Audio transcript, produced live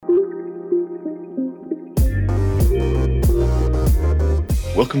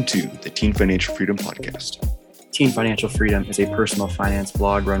Welcome to the Teen Financial Freedom Podcast. Teen Financial Freedom is a personal finance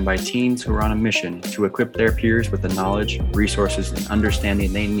blog run by teens who are on a mission to equip their peers with the knowledge, resources, and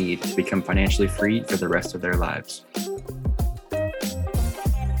understanding they need to become financially free for the rest of their lives.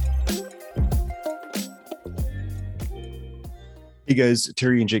 Hey guys,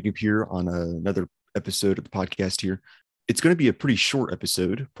 Terry and Jacob here on another episode of the podcast here. It's going to be a pretty short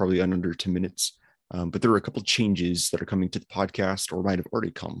episode, probably under 10 minutes. But there are a couple changes that are coming to the podcast or might have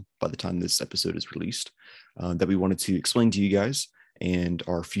already come by the time this episode is released that we wanted to explain to you guys and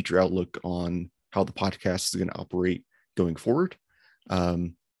our future outlook on how the podcast is going to operate going forward.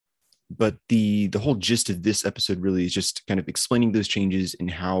 But the whole gist of this episode really is just kind of explaining those changes and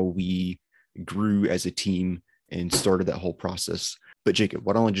how we grew as a team and started that whole process. But Jacob,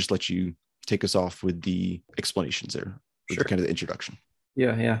 why don't I just let you take us off with the explanations there, with Sure. kind of the introduction.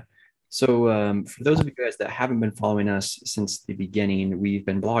 Yeah. So for those of you guys that haven't been following us since the beginning, we've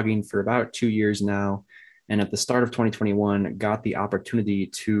been blogging for about 2 years now. And at the start of 2021, got the opportunity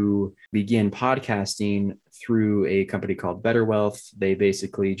to begin podcasting through a company called Better Wealth. They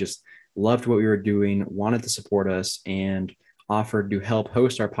basically just loved what we were doing, wanted to support us, and offered to help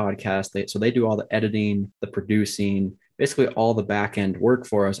host our podcast. So they do all the editing, the producing, basically all the back end work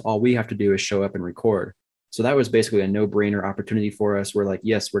for us. All we have to do is show up and record. So that was basically a no-brainer opportunity for us. We're like,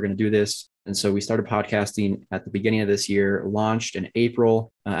 yes, we're going to do this. And so we started podcasting at the beginning of this year, launched in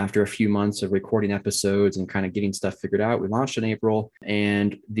April after a few months of recording episodes and kind of getting stuff figured out. We launched in April.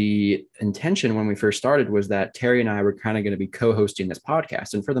 And the intention when we first started was that Terry and I were kind of going to be co-hosting this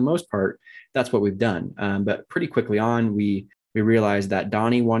podcast. And for the most part, that's what we've done. But pretty quickly on, we realized that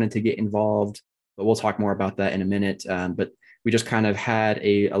Donnie wanted to get involved, but we'll talk more about that in a minute. But we just kind of had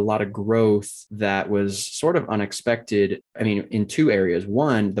a lot of growth that was sort of unexpected. I mean, in two areas.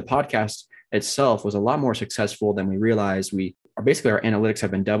 One, the podcast itself was a lot more successful than we realized. Our analytics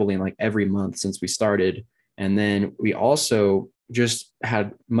have been doubling like every month since we started. And then we also just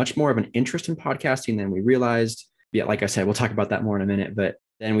had much more of an interest in podcasting than we realized. Yeah, like I said, we'll talk about that more in a minute. But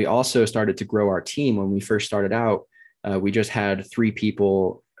then we also started to grow our team. When we first started out, we just had 3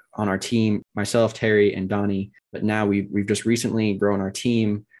 people on our team, myself, Terry, and Donnie. But now we've just recently grown our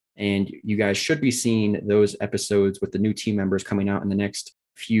team, and you guys should be seeing those episodes with the new team members coming out in the next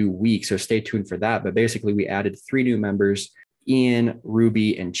few weeks. So stay tuned for that. But basically, we added 3 new members, Ian,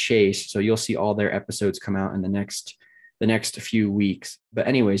 Ruby, and Chase. So you'll see all their episodes come out in the next few weeks. But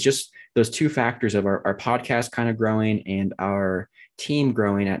anyways, just those 2 factors of our podcast kind of growing and our team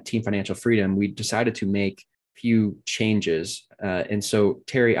growing at Teen Financial Freedom, we decided to make few changes. And so,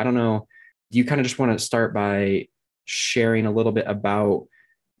 Terry, I don't know, do you kind of just want to start by sharing a little bit about,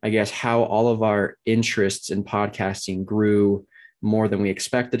 I guess, how all of our interests in podcasting grew more than we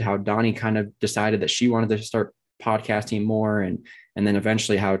expected, how Donnie kind of decided that she wanted to start podcasting more, and then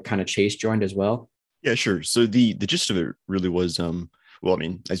eventually how kind of Chase joined as well? Yeah, sure. So the gist of it really was, well, I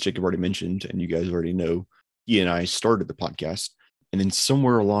mean, as Jacob already mentioned, and you guys already know, he and I started the podcast, and then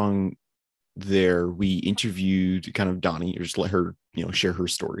somewhere along there, we interviewed kind of Donnie, or just let her, share her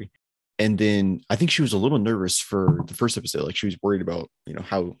story. And then I think she was a little nervous for the first episode. Like she was worried about,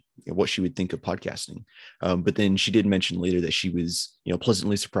 how, what she would think of podcasting. But then she did mention later that she was,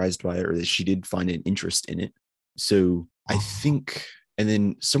 pleasantly surprised by it, or that she did find an interest in it. So I think, and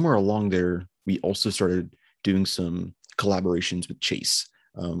then somewhere along there, we also started doing some collaborations with Chase,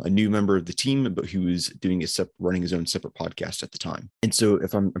 a new member of the team, but who was doing running his own separate podcast at the time. And so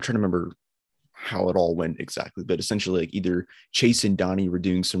if I'm trying to remember how it all went exactly, but essentially like either Chase and Donnie were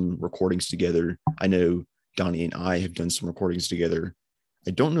doing some recordings together. I know Donnie and I have done some recordings together. I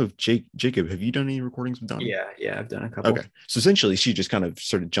don't know if Jacob, have you done any recordings with Donnie? Yeah, I've done a couple. Okay. So essentially she just kind of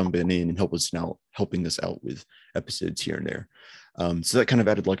started jumping in and helping us out with episodes here and there. So that kind of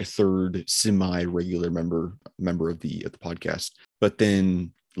added like a third semi-regular member of the podcast. But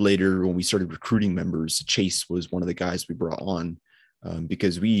then later when we started recruiting members, Chase was one of the guys we brought on.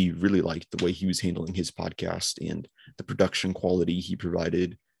 Because we really liked the way he was handling his podcast and the production quality he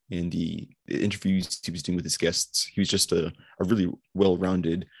provided and the interviews he was doing with his guests. He was just a really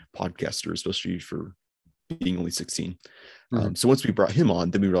well-rounded podcaster, especially for being only 16. Mm-hmm. So once we brought him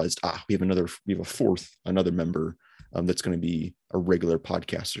on, then we realized, we have another member that's going to be a regular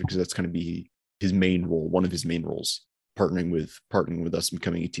podcaster, because that's going to be his main role. One of his main roles, partnering with us,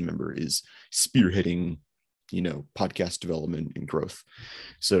 becoming a team member, is spearheading podcast development and growth.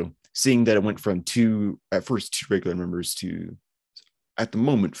 So seeing that it went from at first 2 regular members to at the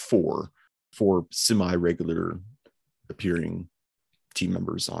moment 4 semi-regular appearing team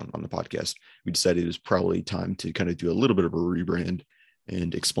members on the podcast, we decided it was probably time to kind of do a little bit of a rebrand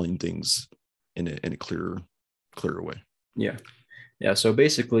and explain things in a clearer way. Yeah. Yeah, so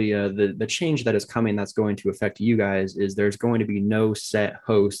basically, the change that is coming that's going to affect you guys is there's going to be no set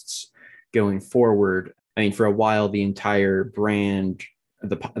hosts going forward. I mean, for a while, the entire brand,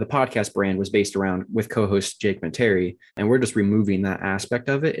 the podcast brand, was based around with co-host Jake Materi, and we're just removing that aspect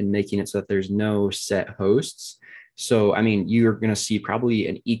of it and making it so that there's no set hosts. So, I mean, you're going to see probably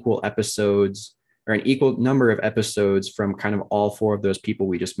an equal episodes or an equal number of episodes from kind of all four of those people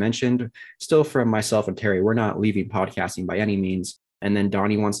we just mentioned. Still, from myself and Terry, we're not leaving podcasting by any means. And then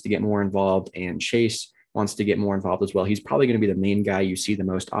Donnie wants to get more involved, and Chase wants to get more involved as well. He's probably going to be the main guy you see the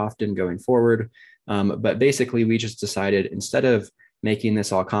most often going forward. But basically, we just decided, instead of making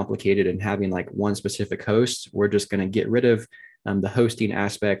this all complicated and having like one specific host, we're just going to get rid of the hosting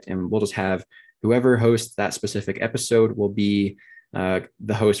aspect, and we'll just have whoever hosts that specific episode will be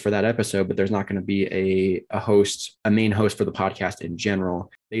the host for that episode, but there's not going to be a main host for the podcast in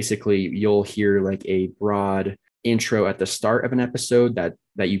general. Basically, you'll hear like a broad intro at the start of an episode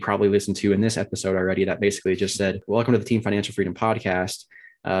that you probably listened to in this episode already, that basically just said, welcome to the Team Financial Freedom Podcast.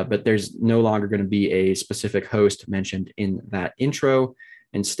 But there's no longer going to be a specific host mentioned in that intro.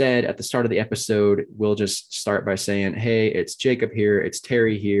 Instead, at the start of the episode, we'll just start by saying, hey, it's Jacob here, it's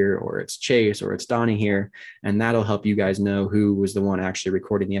Terry here, or it's Chase, or it's Donnie here. And that'll help you guys know who was the one actually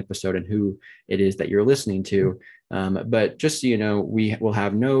recording the episode and who it is that you're listening to. But just so you know, we will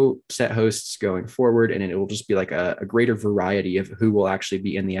have no set hosts going forward, and it will just be like a greater variety of who will actually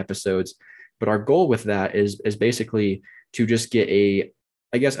be in the episodes. But our goal with that is basically to just get a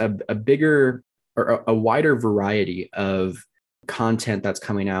bigger or a wider variety of content that's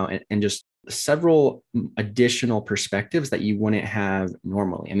coming out, and just several additional perspectives that you wouldn't have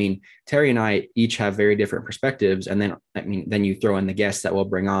normally. I mean, Terry and I each have very different perspectives, and then you throw in the guests that we'll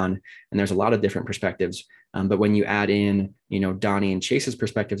bring on, and there's a lot of different perspectives. But when you add in, Donnie and Chase's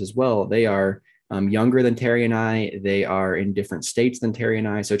perspectives as well, they are younger than Terry and I. They are in different states than Terry and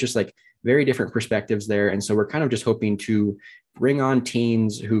I. So just like very different perspectives there. And so we're kind of just hoping to bring on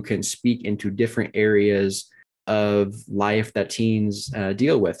teens who can speak into different areas of life that teens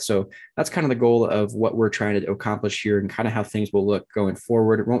deal with. So that's kind of the goal of what we're trying to accomplish here, and kind of how things will look going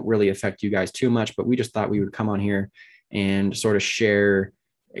forward. It won't really affect you guys too much, but we just thought we would come on here and sort of share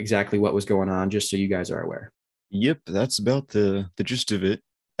exactly what was going on, just so you guys are aware. Yep, that's about the gist of it.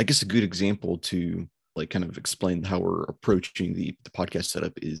 I guess a good example to like kind of explain how we're approaching the podcast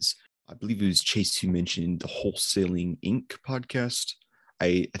setup is, I believe it was Chase who mentioned the Wholesaling Inc. podcast.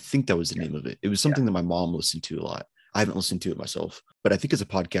 I think that was the name of it. It was something that my mom listened to a lot. I haven't listened to it myself, but I think it's a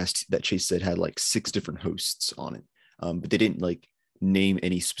podcast that Chase said had like 6 different hosts on it. But they didn't like name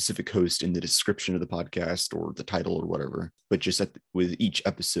any specific host in the description of the podcast or the title or whatever, but just with each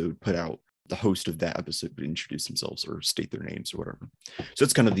episode put out, the host of that episode would introduce themselves or state their names or whatever. So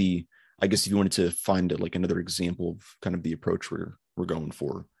that's kind of I guess if you wanted to find like another example of kind of the approach we're going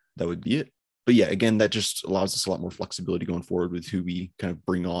for, that would be it. But yeah, again, that just allows us a lot more flexibility going forward with who we kind of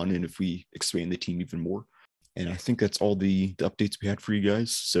bring on, and if we expand the team even more. And I think that's all the updates we had for you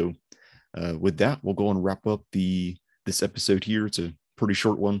guys. So with that, we'll go and wrap up this episode here. It's a pretty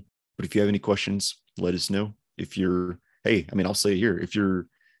short one, but if you have any questions, let us know. I'll say it here, if you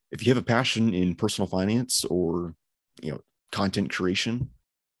have a passion in personal finance or content creation,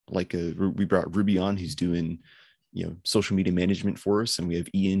 like we brought Ruby on, who's doing social media management for us, and we have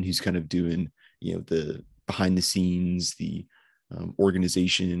Ian who's kind of doing the behind the scenes, the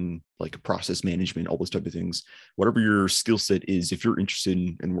organization, like process management, all those type of things. Whatever your skill set is, if you're interested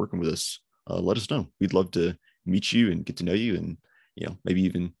in working with us, let us know. We'd love to meet you and get to know you, and maybe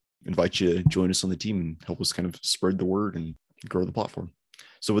even invite you to join us on the team and help us kind of spread the word and grow the platform.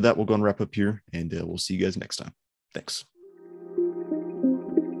 So with that, we'll go and wrap up here, and we'll see you guys next time. Thanks.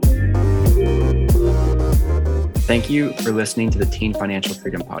 Thank you for listening to the Teen Financial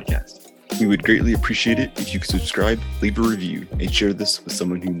Freedom Podcast. We would greatly appreciate it if you could subscribe, leave a review, and share this with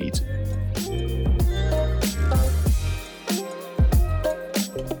someone who needs it.